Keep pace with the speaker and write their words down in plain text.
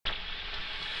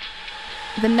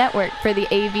the network for the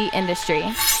AV industry.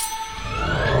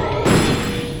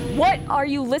 What are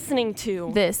you listening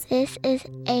to? This is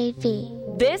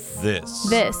AV. This is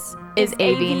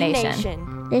AV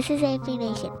Nation. This is AV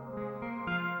Nation.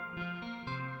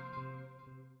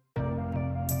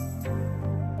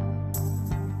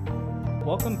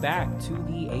 Welcome back to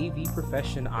the AV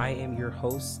profession. I am your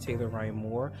host, Taylor Ryan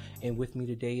Moore, and with me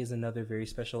today is another very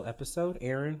special episode.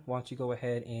 Erin, why don't you go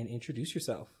ahead and introduce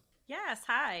yourself? Yes,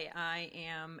 hi. I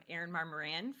am Erin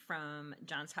Marmoran from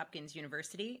Johns Hopkins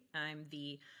University. I'm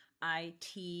the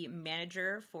IT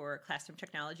manager for classroom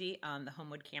technology on the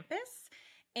Homewood campus,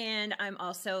 and I'm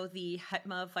also the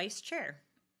HETMA vice chair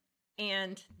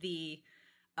and the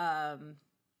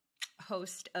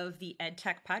host of the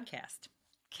EdTech podcast.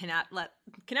 Cannot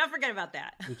forget about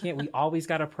that. We can't. We always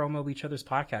got to promo each other's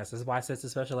podcasts. That's why I said it's a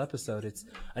special episode. It's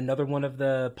another one of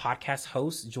the podcast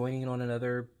hosts joining on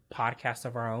another podcast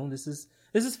of our own. This is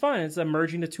fun. It's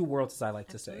merging the two worlds, as I like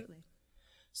to say.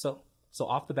 So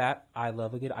off the bat, I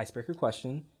love a good icebreaker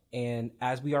question. And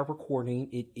as we are recording,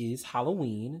 it is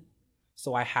Halloween.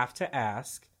 So I have to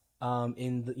ask,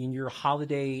 in your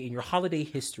holiday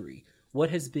history, what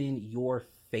has been your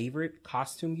favorite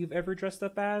costume you've ever dressed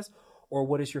up as? Or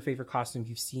what is your favorite costume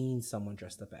you've seen someone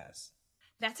dressed up as?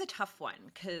 That's a tough one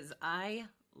because I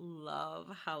love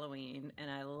Halloween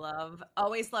and I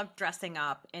always loved dressing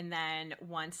up. And then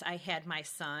once I had my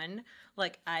son,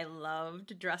 I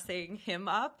loved dressing him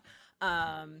up.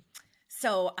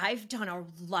 So I've done a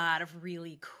lot of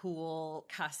really cool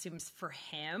costumes for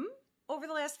him over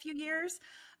the last few years.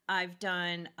 I've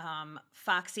done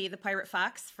Foxy the Pirate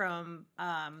Fox from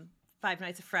Five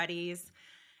Nights at Freddy's.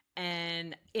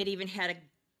 And it even had a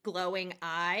glowing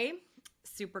eye.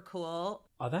 Super cool.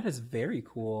 Oh, that is very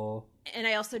cool. And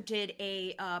I also did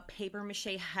a paper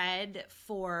mache head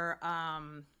for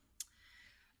a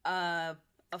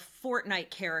Fortnite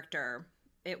character.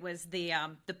 It was the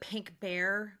pink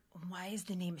bear. Why is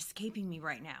the name escaping me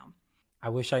right now? I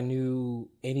wish I knew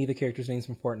any of the characters' names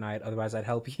from Fortnite. Otherwise, I'd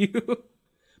help you.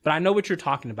 But I know what you're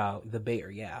talking about. The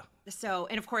bear, yeah. So,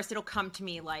 and of course, it'll come to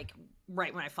me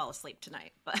right when I fall asleep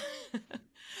tonight.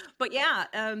 But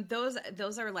yeah, those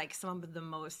are some of the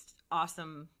most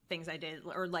awesome things I did.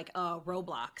 Or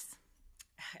Roblox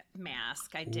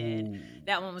mask I did. Ooh.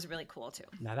 That one was really cool too.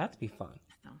 Now that'd be fun.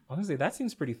 Honestly, that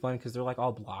seems pretty fun because they're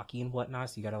all blocky and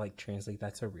whatnot. So you got to translate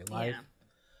that to real life.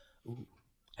 Yeah. Ooh.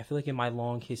 I feel like in my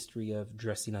long history of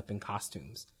dressing up in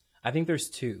costumes, I think there's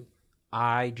two.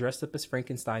 I dressed up as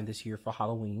Frankenstein this year for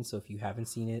Halloween. So if you haven't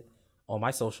seen it on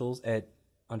my socials at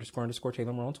 __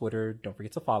 Taylor Moore on Twitter, don't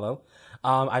forget to follow.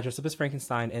 I dressed up as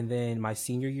Frankenstein. And then my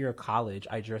senior year of college,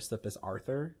 I dressed up as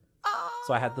Arthur. Oh.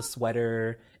 So I had the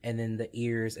sweater and then the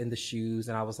ears and the shoes.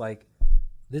 And I was like,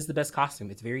 this is the best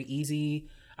costume. It's very easy.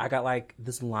 I got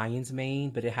this lion's mane,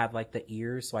 but it had the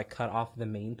ears. So I cut off the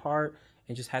main part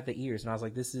and just had the ears. And I was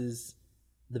like, this is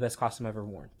the best costume I've ever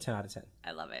worn. 10 out of 10.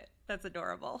 I love it. That's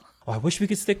adorable. Oh, I wish we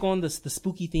could stick on the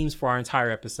spooky themes for our entire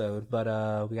episode, but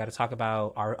we got to talk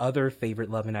about our other favorite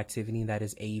love and activity, and that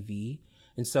is AV.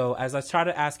 And so as I try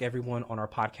to ask everyone on our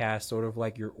podcast sort of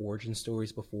your origin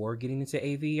stories before getting into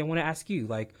AV, I want to ask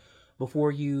you,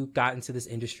 before you got into this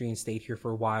industry and stayed here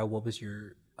for a while, what was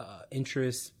your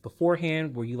interest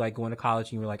beforehand? Were you going to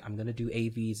college and you were like, I'm going to do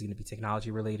AV, is it going to be technology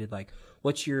related?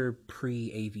 What's your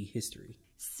pre-AV history?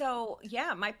 So,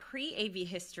 yeah, my pre-AV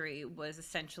history was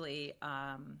essentially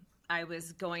I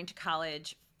was going to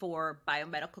college for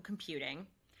biomedical computing.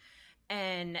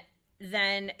 And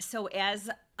then, so as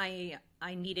I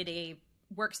needed a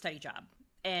work-study job.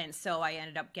 And so I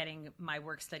ended up getting my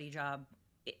work-study job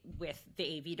with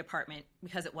the AV department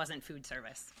because it wasn't food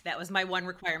service. That was my one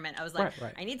requirement. I was like,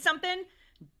 right. I need something.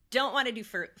 Don't want to do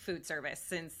food service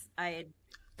since I had...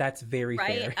 That's very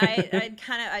fair.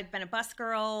 I'd been a bus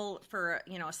girl for,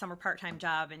 a summer part-time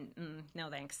job and no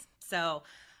thanks. So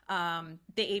the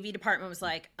AV department was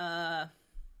like,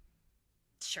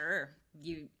 sure.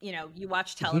 You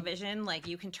watch television,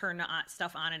 you can turn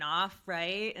stuff on and off,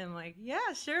 right? And I'm like,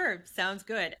 yeah, sure. Sounds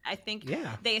good. I think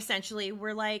they essentially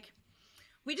were like,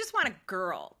 we just want a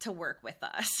girl to work with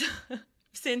us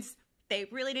since they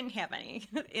really didn't have any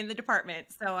in the department.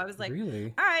 So I was like,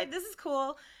 really? All right, this is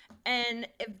cool. And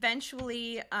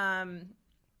eventually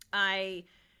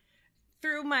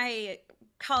through my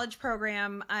college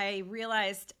program, I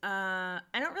realized I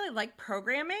don't really like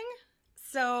programming.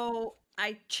 So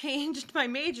I changed my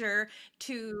major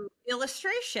to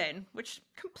illustration, which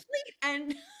complete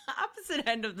and opposite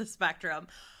end of the spectrum.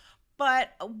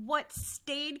 But what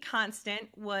stayed constant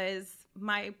was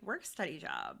my work study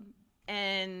job.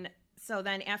 And so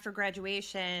then after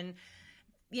graduation,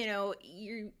 you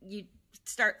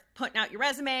start putting out your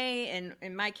resume, and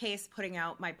in my case, putting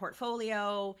out my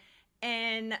portfolio,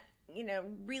 and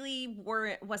really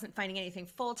wasn't finding anything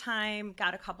full time.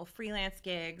 Got a couple freelance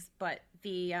gigs, but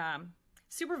the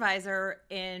supervisor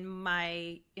in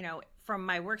my from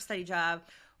my work study job,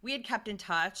 we had kept in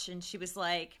touch, and she was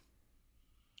like,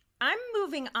 I'm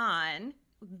moving on.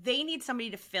 They need somebody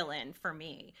to fill in for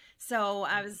me. So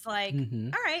I was like,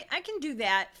 all right, I can do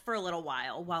that for a little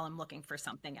while I'm looking for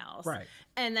something else. Right.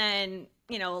 And then,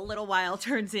 a little while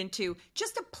turns into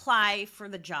just apply for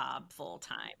the job full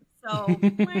time. So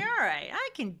I'm like, all right, I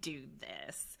can do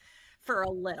this for a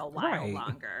little while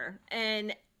longer.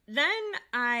 And then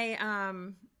I,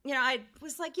 I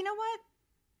was like, you know what?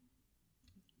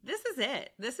 This is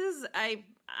it.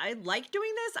 I like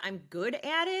doing this. I'm good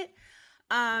at it.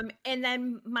 And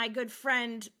then my good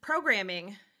friend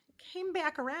programming came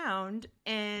back around,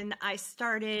 and I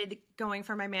started going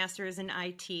for my master's in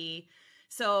IT.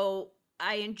 So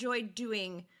I enjoyed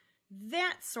doing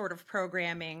that sort of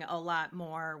programming a lot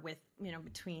more with,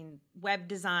 between web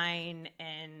design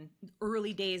and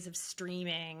early days of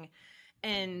streaming.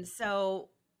 And so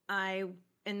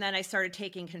then I started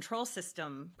taking control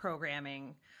system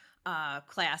programming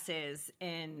classes,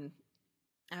 and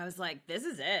I was like, this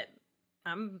is it.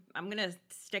 I'm going to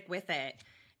stick with it.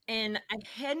 And I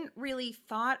hadn't really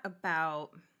thought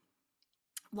about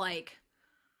why?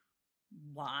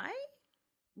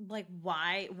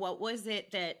 What was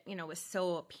it that, was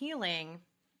so appealing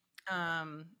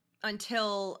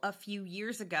until a few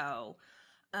years ago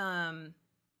when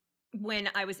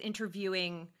I was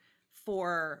interviewing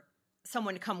for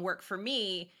someone to come work for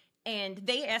me, and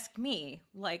they asked me,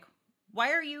 like,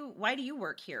 why do you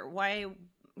work here? Why,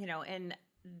 and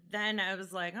then I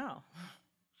was like, oh,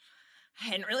 I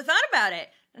hadn't really thought about it.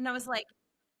 And I was like,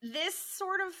 this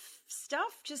sort of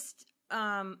stuff just,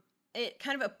 it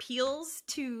kind of appeals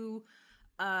to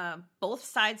both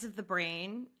sides of the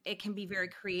brain. It can be very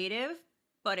creative,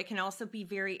 but it can also be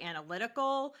very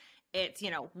analytical. It's,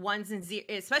 ones and zeros,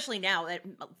 especially now that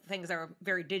things are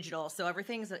very digital. So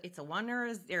it's a 1 or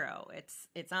a 0.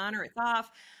 It's on or it's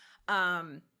off.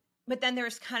 But then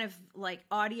there's kind of like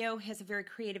audio has a very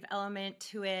creative element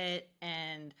to it,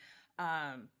 and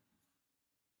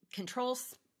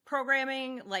controls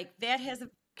programming, like that has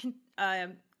a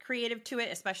creative to it,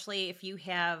 especially if you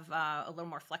have a little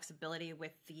more flexibility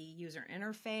with the user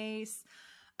interface.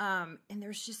 And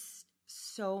there's just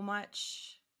so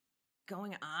much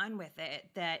going on with it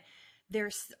that there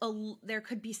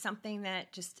could be something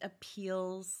that just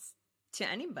appeals to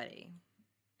anybody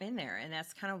in there. And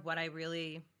that's kind of what I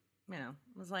really,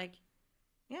 was like,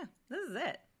 yeah, this is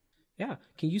it. Yeah.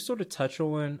 Can you sort of touch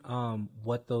on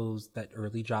what that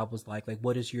early job was like? Like,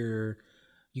 what is you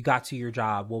got to your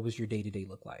job, what was your day-to-day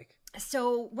look like?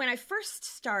 So when I first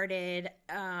started,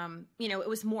 it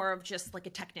was more of just like a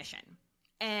technician.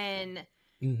 And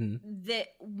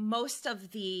most of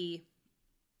the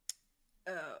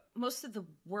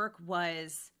work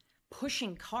was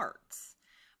pushing carts.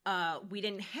 We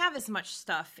didn't have as much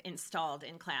stuff installed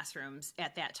in classrooms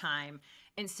at that time.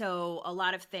 And so a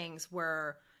lot of things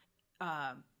were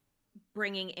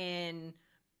bringing in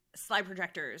slide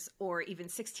projectors or even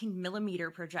 16 millimeter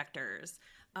projectors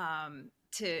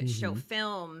to show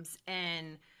films.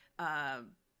 And, then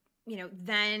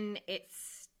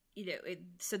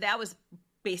so that was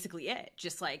basically it.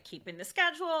 Just like keeping the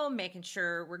schedule, making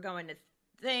sure we're going to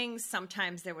things.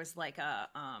 Sometimes there was like a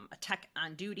tech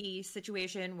on duty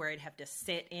situation where I'd have to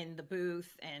sit in the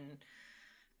booth and,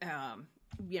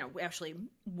 actually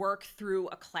work through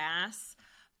a class.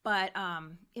 But,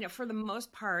 for the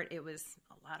most part, it was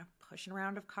a lot of pushing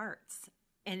around of carts.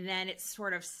 And then it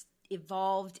sort of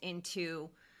evolved into,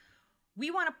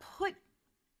 we want to put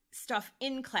stuff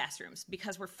in classrooms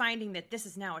because we're finding that this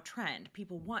is now a trend.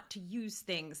 People want to use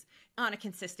things on a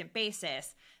consistent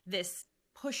basis. This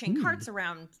pushing carts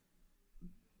around,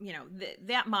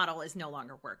 that model is no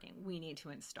longer working. We need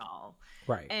to install.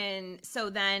 Right. And so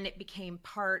then it became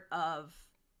part of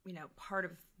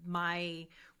my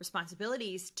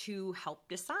responsibilities to help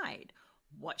decide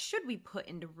what should we put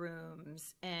into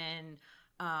rooms, and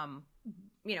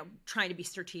trying to be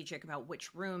strategic about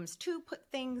which rooms to put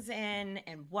things in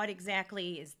and what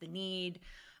exactly is the need.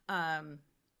 And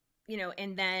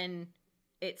then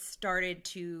it started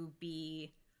to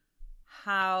be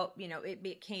how, it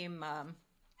became,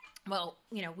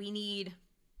 we need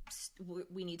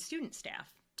student staff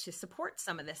to support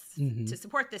some of this, to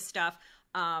support this stuff.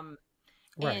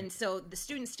 Right. And so the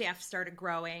student staff started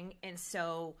growing. And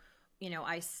so,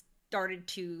 I started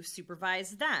to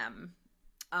supervise them.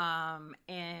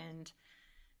 And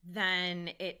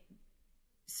then it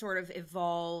sort of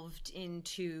evolved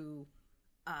into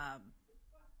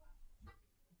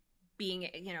being,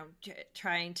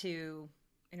 trying to,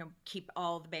 keep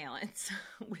all the balance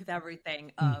with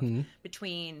everything of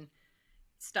between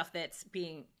stuff that's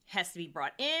has to be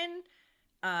brought in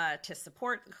to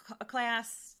support a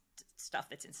class, stuff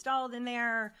that's installed in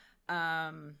there.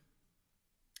 And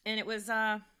it was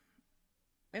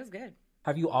good.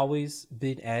 Have you always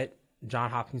been at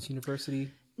Johns Hopkins University?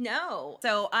 No.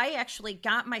 So I actually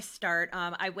got my start.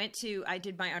 I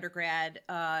did my undergrad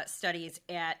studies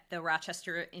at the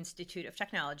Rochester Institute of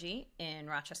Technology in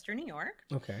Rochester, New York.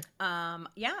 Okay.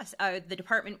 Yes. The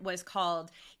department was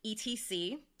called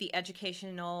ETC, the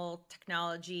Educational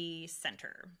Technology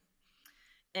Center.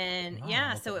 And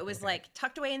so it was like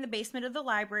tucked away in the basement of the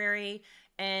library,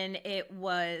 and it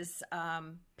was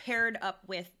paired up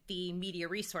with the Media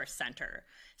Resource Center.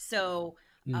 So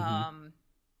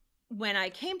when I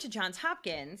came to Johns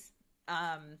Hopkins,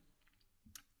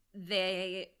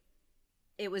 it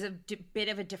was a bit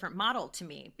of a different model to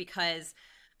me, because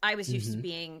I was used to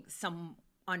being some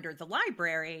under the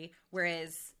library,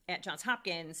 whereas at Johns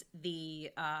Hopkins,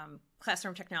 the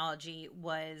classroom technology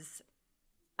was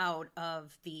out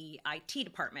of the IT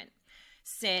department,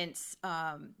 since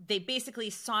they basically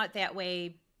saw it that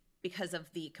way because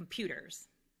of the computers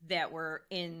that were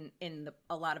in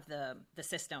a lot of the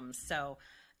systems. So,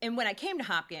 and when I came to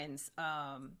Hopkins,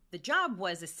 the job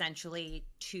was essentially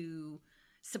to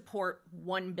support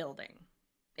one building.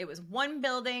 It was one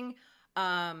building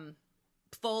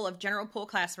full of general pool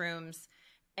classrooms,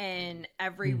 and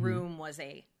every room was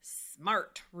a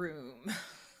smart room,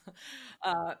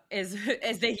 as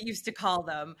they used to call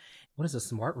them. What does a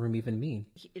smart room even mean?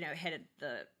 It had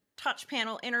the touch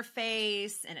panel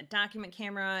interface and a document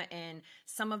camera, and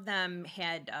some of them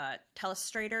had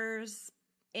telestrators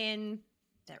in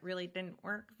that really didn't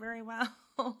work very well.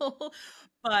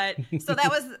 But so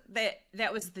that was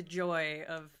the joy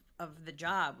of the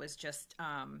job, was just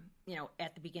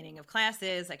at the beginning of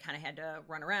classes, I kind of had to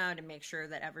run around and make sure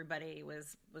that everybody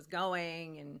was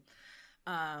going,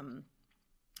 and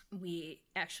we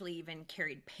actually even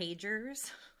carried pagers.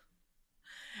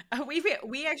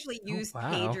 We actually used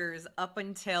pagers up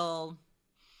until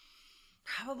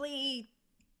probably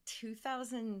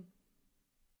 2010.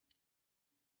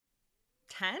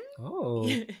 Oh.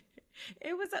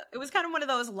 It was kind of one of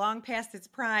those long past its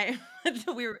prime. And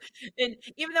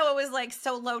even though it was like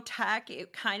so low tech,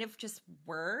 it kind of just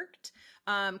worked,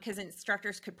 because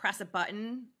instructors could press a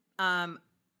button on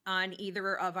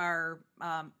either of our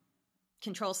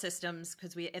control systems,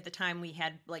 because at the time we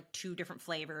had like 2 different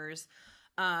flavors,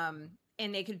 and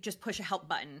they could just push a help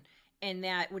button, and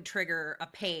that would trigger a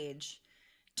page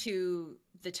to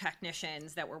the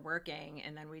technicians that were working,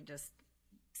 and then we just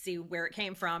see where it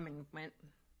came from and went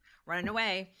running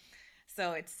away.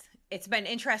 So it's been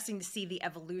interesting to see the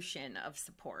evolution of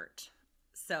support.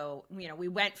 So, we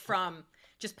went from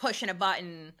just pushing a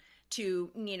button to,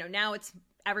 now it's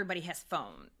everybody has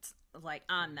phones like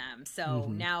on them. So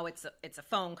now it's a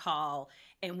phone call,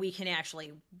 and we can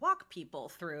actually walk people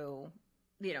through,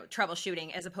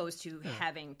 troubleshooting, as opposed to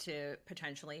having to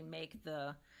potentially make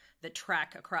the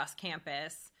trek across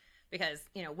campus. Because,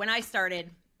 when I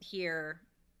started here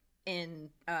in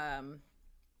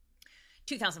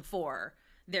 2004,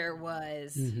 there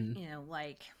was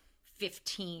like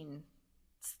 15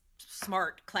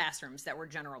 smart classrooms that were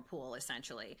general pool,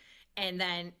 essentially, and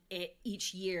then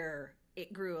each year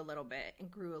it grew a little bit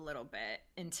and grew a little bit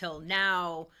until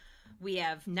now we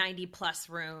have 90 plus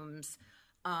rooms,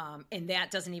 and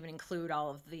that doesn't even include all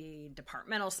of the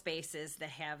departmental spaces that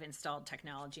have installed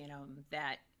technology in them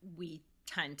that we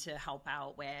tend to help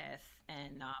out with,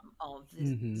 and all of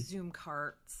the Zoom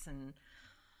carts and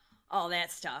all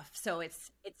that stuff. So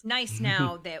it's nice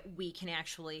now that we can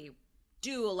actually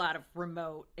do a lot of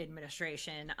remote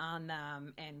administration on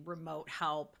them and remote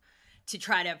help to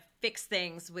try to fix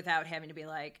things without having to be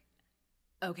like,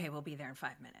 okay, we'll be there in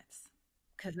 5 minutes,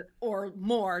 or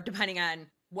more, depending on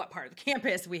what part of the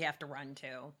campus we have to run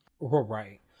to.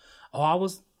 Right. Oh, I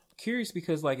was curious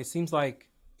because it seems like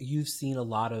you've seen a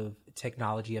lot of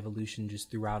technology evolution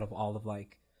just throughout of all of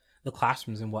the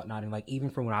classrooms and whatnot. And even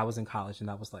from when I was in college, and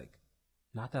that was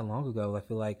not that long ago, I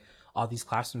feel like all these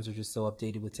classrooms are just so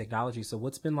updated with technology. So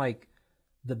what's been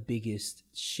the biggest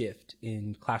shift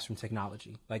in classroom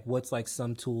technology? What's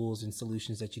some tools and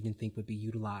solutions that you didn't think would be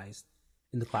utilized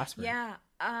in the classroom? Yeah.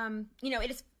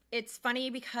 It's funny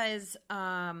because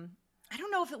I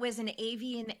don't know if it was an AV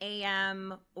and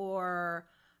AM or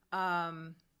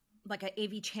like an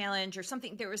AV challenge or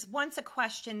something. There was once a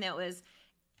question that was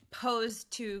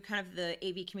posed to kind of the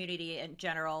AV community in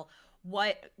general.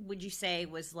 What would you say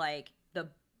was the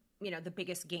the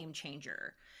biggest game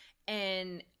changer.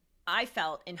 And I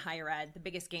felt in higher ed, the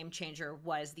biggest game changer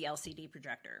was the LCD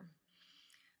projector,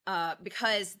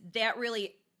 because that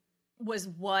really was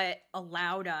what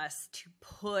allowed us to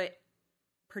put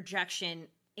projection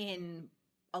in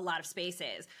a lot of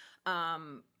spaces.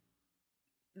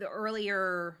 The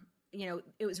earlier,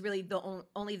 it was really the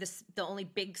only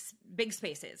big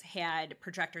spaces had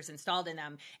projectors installed in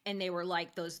them, and they were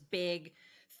like those big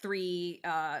three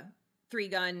gun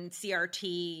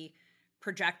CRT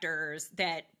projectors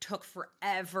that took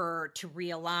forever to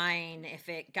realign if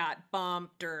it got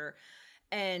bumped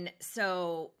and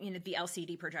so the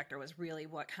LCD projector was really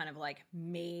what kind of like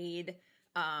made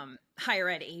higher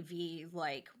ed AV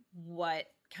like what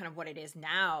it is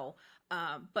now.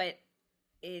 But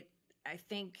I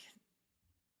think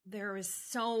there's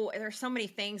so many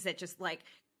things that just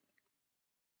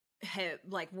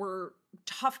were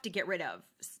tough to get rid of,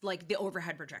 like the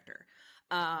overhead projector,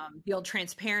 the old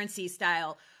transparency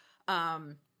style,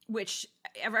 which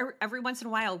every once in a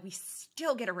while we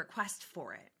still get a request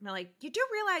for it. And they're like, you do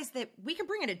realize that we can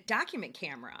bring in a document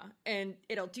camera and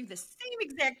it'll do the same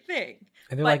exact thing.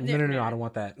 And they're like, no, I don't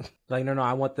want that. Like, no,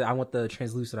 I want the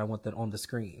translucent. I want that on the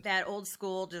screen. That old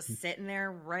school, just sitting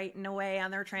there writing away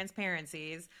on their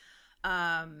transparencies.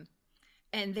 And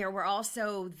there were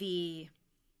also the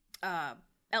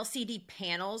LCD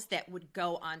panels that would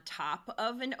go on top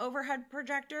of an overhead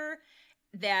projector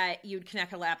that you'd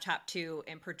connect a laptop to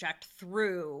and project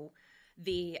through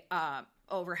the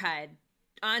overhead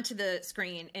onto the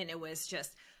screen. And it was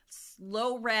just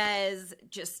low res,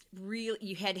 just real.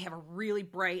 You had to have a really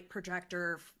bright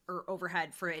projector or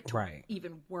overhead for it to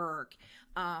even work.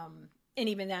 And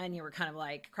even then you were kind of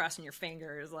like crossing your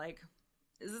fingers, like,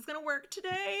 is this going to work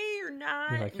today or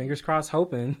not? You're like, fingers crossed,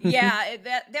 hoping. Yeah,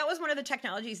 that was one of the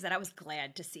technologies that I was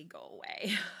glad to see go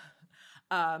away.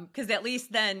 Because at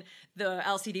least then the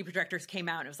LCD projectors came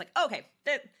out and it was like, okay,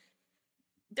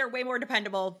 they're way more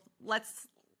dependable. Let's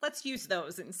use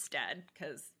those instead,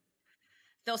 because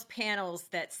those panels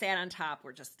that sat on top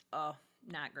were just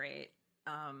not great.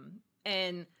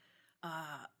 And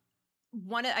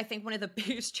I think one of the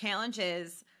biggest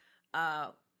challenges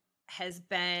has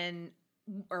been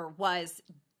or was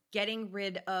getting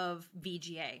rid of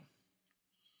VGA.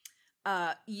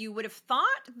 You would have thought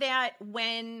that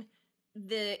when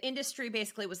the industry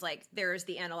basically was like, there's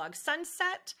the analog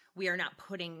sunset, we are not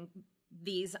putting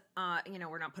these,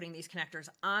 we're not putting these connectors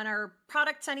on our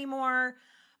products anymore.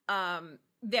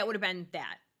 That would have been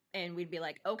that. And we'd be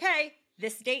like, okay,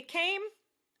 this date came,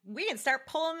 we can start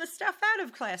pulling the stuff out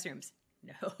of classrooms.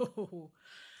 No,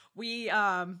 we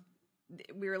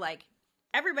were like,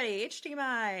 everybody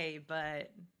HDMI,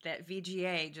 but that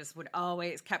VGA just would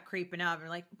always kept creeping up. And we're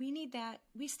like, we need that.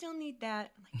 We still need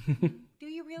that. I'm like, do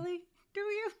you really? Do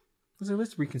you? So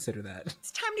let's reconsider that.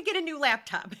 It's time to get a new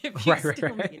laptop if you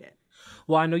still need it.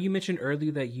 Well, I know you mentioned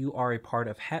earlier that you are a part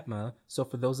of HETMA. So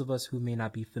for those of us who may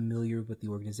not be familiar with what the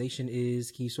organization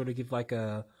is, can you sort of give like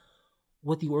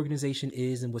what the organization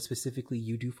is and what specifically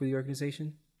you do for the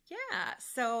organization? Yeah.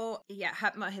 So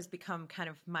HETMA has become kind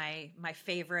of my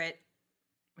favorite,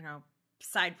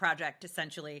 side project,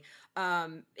 essentially.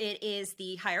 It is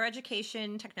the Higher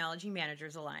Education Technology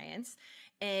Managers Alliance.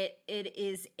 It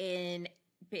is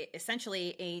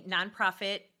essentially a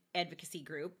nonprofit advocacy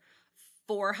group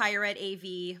for higher ed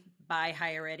AV by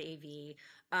higher ed AV.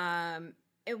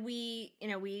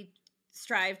 We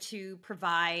strive to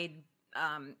provide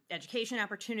education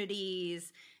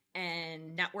opportunities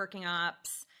and networking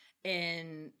ops,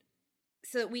 and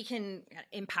so that we can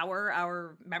empower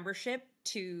our membership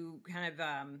to kind of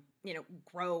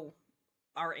grow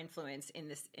our influence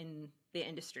in the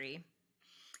industry.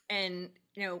 And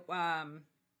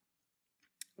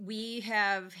we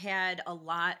have had a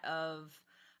lot of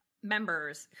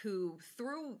members who,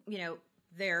 through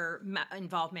their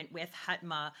involvement with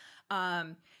HETMA,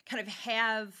 kind of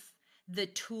have the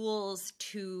tools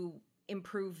to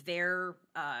improve their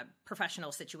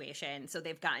professional situation. So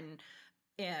they've gotten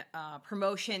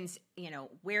promotions,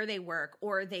 where they work,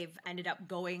 or they've ended up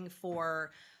going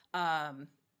for, a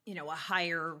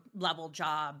higher level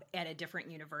job at a different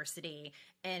university.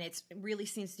 And it really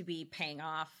seems to be paying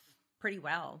off pretty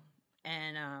well.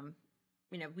 And,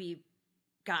 we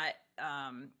got,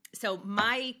 so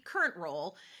my current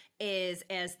role is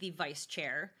as the vice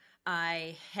chair.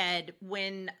 I had,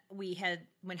 when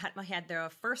HETMA had their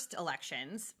first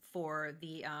elections for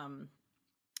the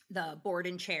board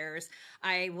and chairs,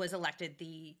 I was elected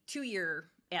the 2-year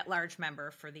at-large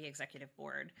member for the executive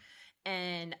board.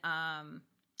 And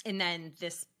then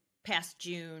this past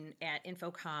June at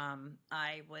Infocom,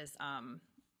 I was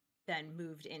then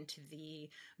moved into the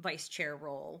vice chair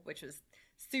role, which was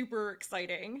super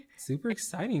exciting. Super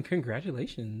exciting.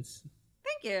 Congratulations.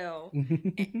 Thank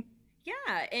you.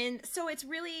 Yeah. And so it's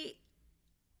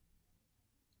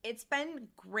been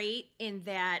great in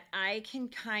that I can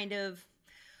kind of,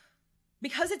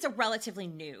 because it's a relatively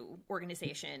new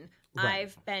organization, right.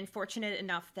 I've been fortunate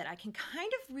enough that I can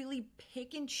kind of really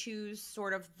pick and choose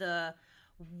sort of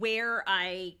where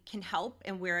I can help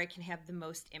and where I can have the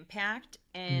most impact.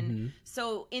 And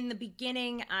so in the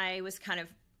beginning, I was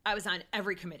on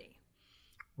every committee.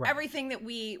 Right. Everything that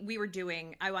we were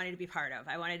doing, I wanted to be part of.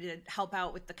 I wanted to help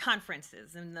out with the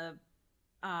conferences and the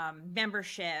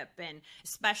membership, and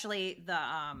especially the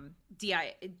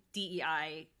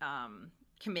DEI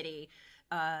committee.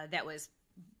 That was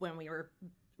when we were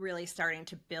really starting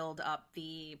to build up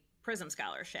the PRISM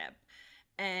Scholarship.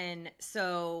 And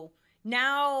so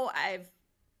now I've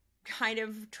kind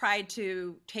of tried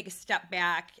to take a step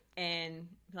back and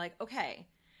be like, okay,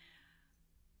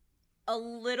 a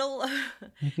little,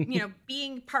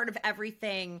 being part of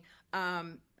everything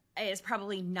is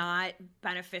probably not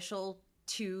beneficial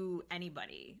to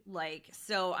anybody.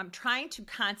 So I'm trying to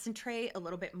concentrate a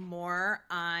little bit more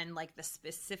on the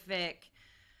specific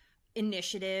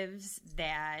initiatives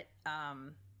that,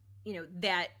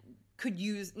 that could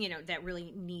use, that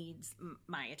really needs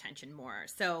my attention more.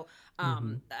 So,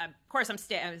 of course, I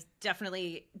was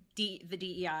definitely the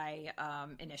DEI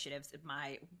initiatives,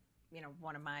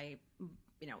 one of my,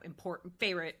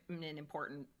 favorite and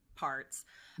important parts.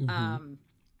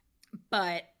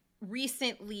 But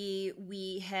recently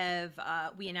we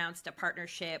announced a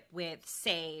partnership with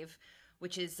SAVE,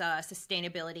 which is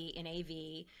sustainability in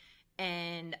AV.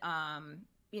 And,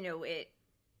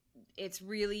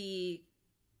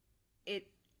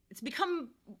 it's become,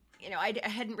 I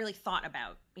hadn't really thought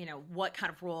about, what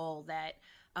kind of role that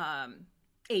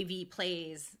AV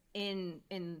plays in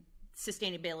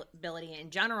sustainability in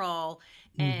general.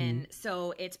 And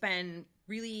so it's been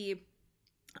really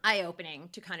eye-opening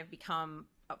to kind of become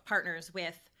partners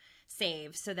with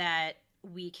SAVE so that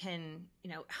we can,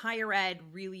 higher ed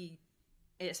really,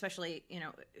 especially,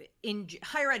 in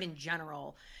higher ed in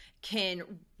general, can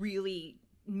really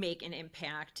make an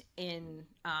impact in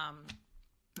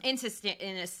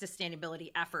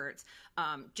sustainability efforts,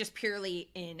 just purely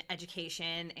in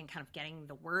education and kind of getting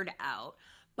the word out.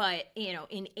 But,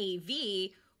 in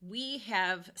AV, we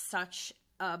have such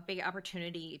a big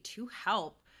opportunity to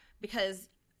help because,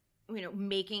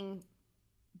 making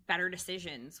better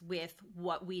decisions with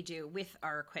what we do with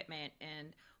our equipment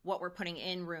and what we're putting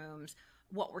in rooms,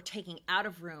 what we're taking out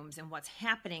of rooms, and what's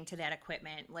happening to that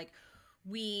equipment.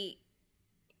 We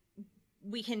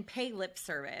can pay lip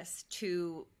service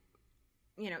to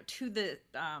the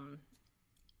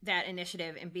that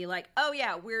initiative and be like, oh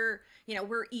yeah, we're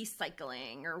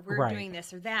e-cycling or we're doing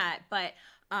this or that. But,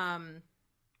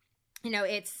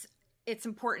 it's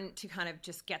important to kind of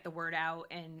just get the word out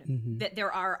and that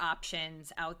there are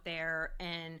options out there.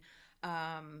 And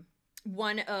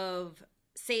one of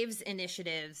SAVE's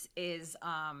initiatives is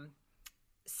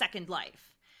Second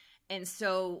Life. And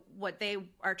so what they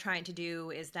are trying to do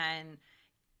is then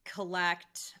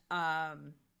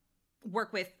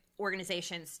work with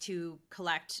organizations to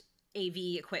collect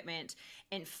AV equipment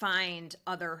and find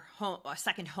a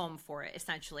second home for it,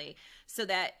 essentially, so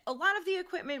that a lot of the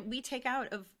equipment we take out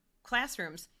of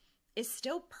classrooms is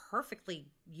still perfectly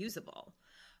usable.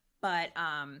 But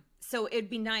so it'd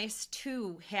be nice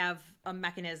to have a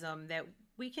mechanism that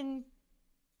we can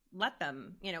let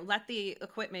the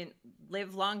equipment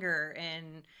live longer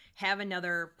and have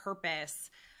another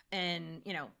purpose and,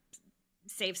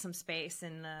 save some space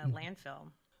in the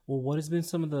landfill. Well, what has been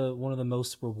one of the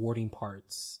most rewarding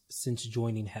parts since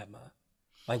joining HETMA?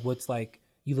 What's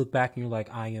you look back and you're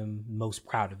like, I am most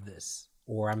proud of this,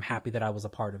 or I'm happy that I was a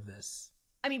part of this?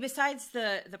 I mean, besides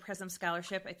the PRISM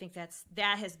Scholarship, I think that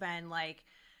has been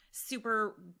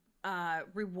super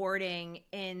rewarding.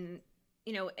 And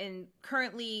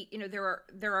currently,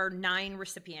 there are 9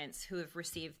 recipients who have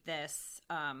received this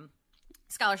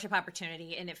scholarship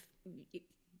opportunity. And if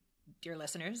dear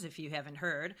listeners, if you haven't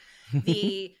heard,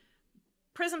 the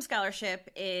PRISM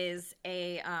Scholarship is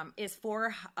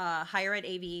for higher ed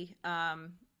AV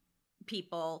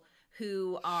people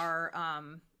who are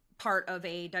part of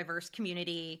a diverse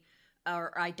community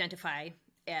or identify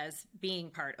as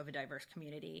being part of a diverse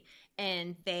community,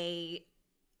 and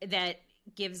that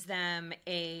gives them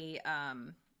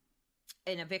an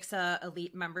AVIXA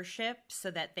Elite membership so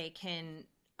that they can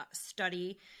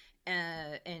study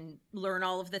and learn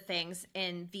all of the things.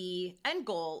 And the end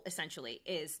goal essentially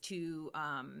is to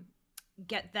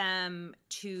get them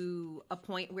to a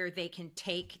point where they can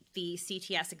take the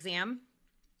CTS exam.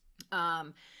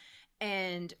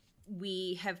 And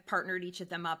we have partnered each of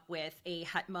them up with a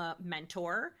HETMA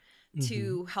mentor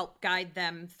to help guide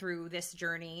them through this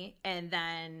journey. And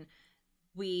then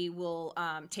we will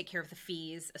take care of the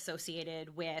fees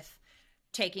associated with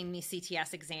taking the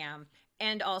CTS exam,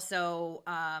 and also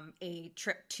a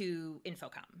trip to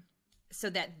Infocom, so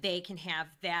that they can have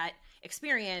that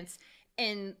experience,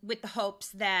 and with the hopes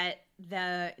that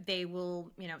they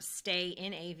will, stay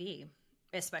in AV,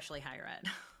 especially higher ed.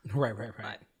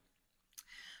 Right.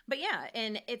 But yeah,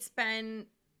 and it's been,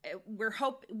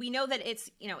 we know that it's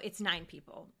 9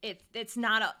 people. It's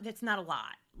not a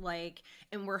lot. Like,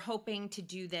 and we're hoping to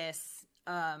do this,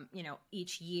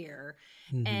 each year,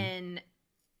 and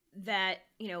that,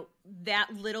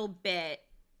 that little bit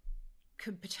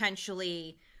could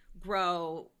potentially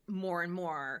grow more and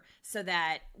more, so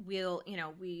that we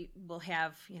will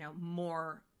have,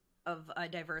 more of a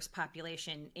diverse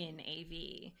population in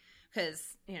AV,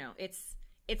 because,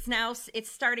 it's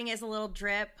starting as a little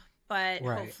drip, but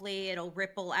hopefully it'll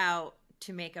ripple out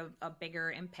to make a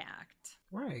bigger impact.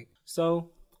 Right.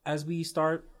 So as we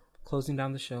start closing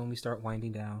down the show and we start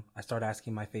winding down, I start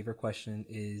asking my favorite question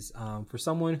is, for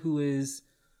someone who is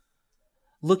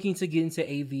looking to get into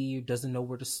AV, doesn't know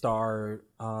where to start,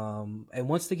 and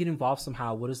wants to get involved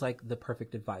somehow, what is like the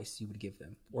perfect advice you would give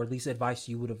them, or at least advice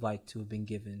you would have liked to have been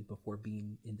given before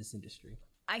being in this industry?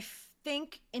 I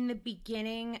think in the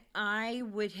beginning, I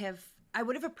would have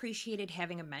appreciated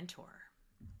having a mentor.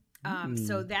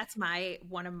 So that's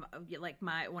one of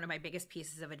my biggest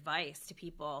pieces of advice to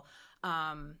people.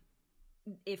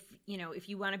 If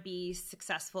you want to be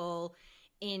successful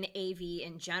in AV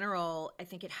in general, I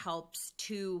think it helps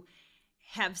to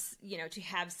have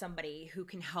somebody who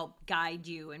can help guide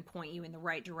you and point you in the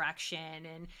right direction,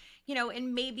 and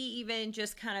and maybe even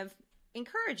just kind of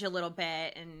encourage a little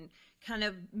bit and kind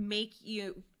of make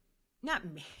you not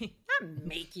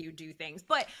make you do things,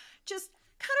 but just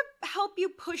kind of help you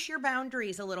push your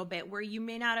boundaries a little bit, where you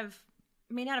may not have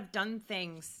done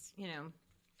things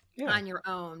on your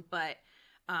own, but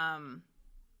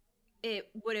it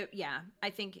would have, I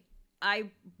think I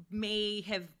may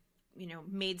have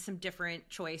made some different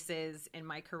choices in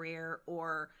my career,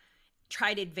 or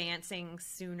tried advancing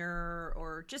sooner,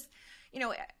 or just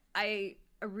I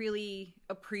really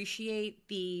appreciate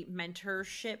the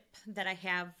mentorship that I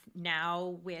have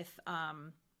now with a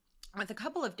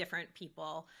couple of different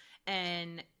people,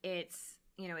 and it's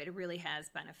it really has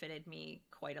benefited me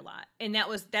quite a lot. And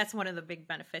that's one of the big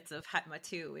benefits of HETMA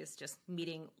too, is just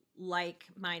meeting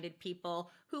like-minded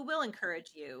people who will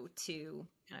encourage you to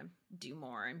kind of do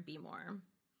more and be more.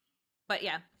 But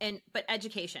yeah, but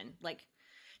education, like,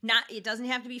 it doesn't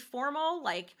have to be formal,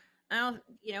 like, I don't,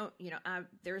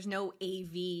 there's no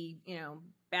AV,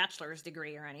 bachelor's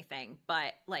degree or anything,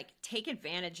 but like, take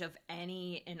advantage of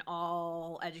any and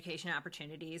all education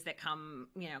opportunities that come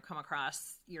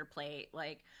across your plate.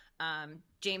 Like,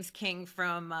 James King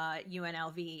from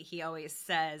UNLV, he always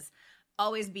says,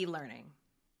 always be learning.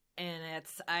 And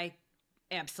I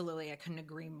couldn't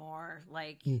agree more.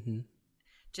 Like,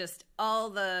 just all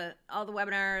the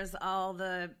webinars, all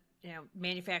the,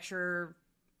 manufacturer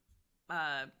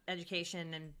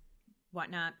education and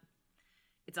whatnot,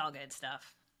 it's all good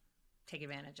stuff. Take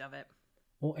advantage of it.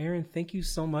 Well, Erin, thank you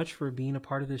so much for being a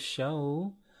part of this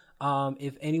show.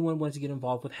 If anyone wants to get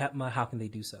involved with HETMA, how can they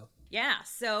do so? Yeah,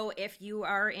 so if you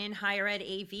are in higher ed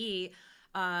AV,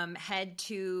 head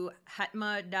to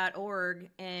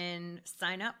hetma.org and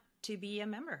sign up to be a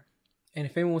member. And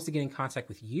if anyone wants to get in contact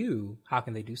with you, how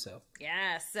can they do so?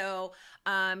 Yeah, so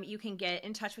you can get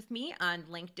in touch with me on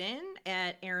LinkedIn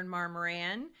at Erin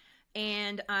Marmoran,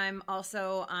 and I'm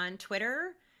also on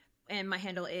Twitter, and my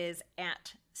handle is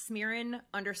at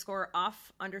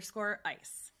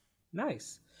Smearin_off_ice.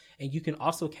 Nice. And you can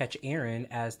also catch Erin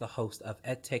as the host of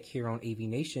EdTech here on AV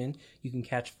Nation. You can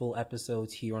catch full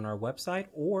episodes here on our website,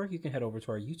 or you can head over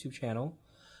to our YouTube channel.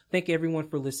 Thank everyone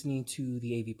for listening to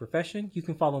the AV Profession. You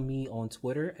can follow me on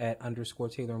Twitter at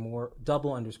 _Taylor Moore,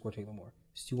 _Taylor Moore.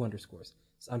 It's 2 underscores.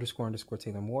 It's __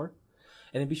 Taylor Moore.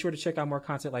 And then be sure to check out more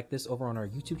content like this over on our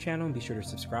YouTube channel, and be sure to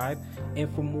subscribe.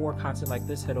 And for more content like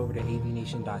this, head over to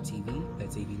avnation.tv.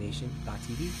 That's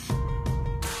avnation.tv.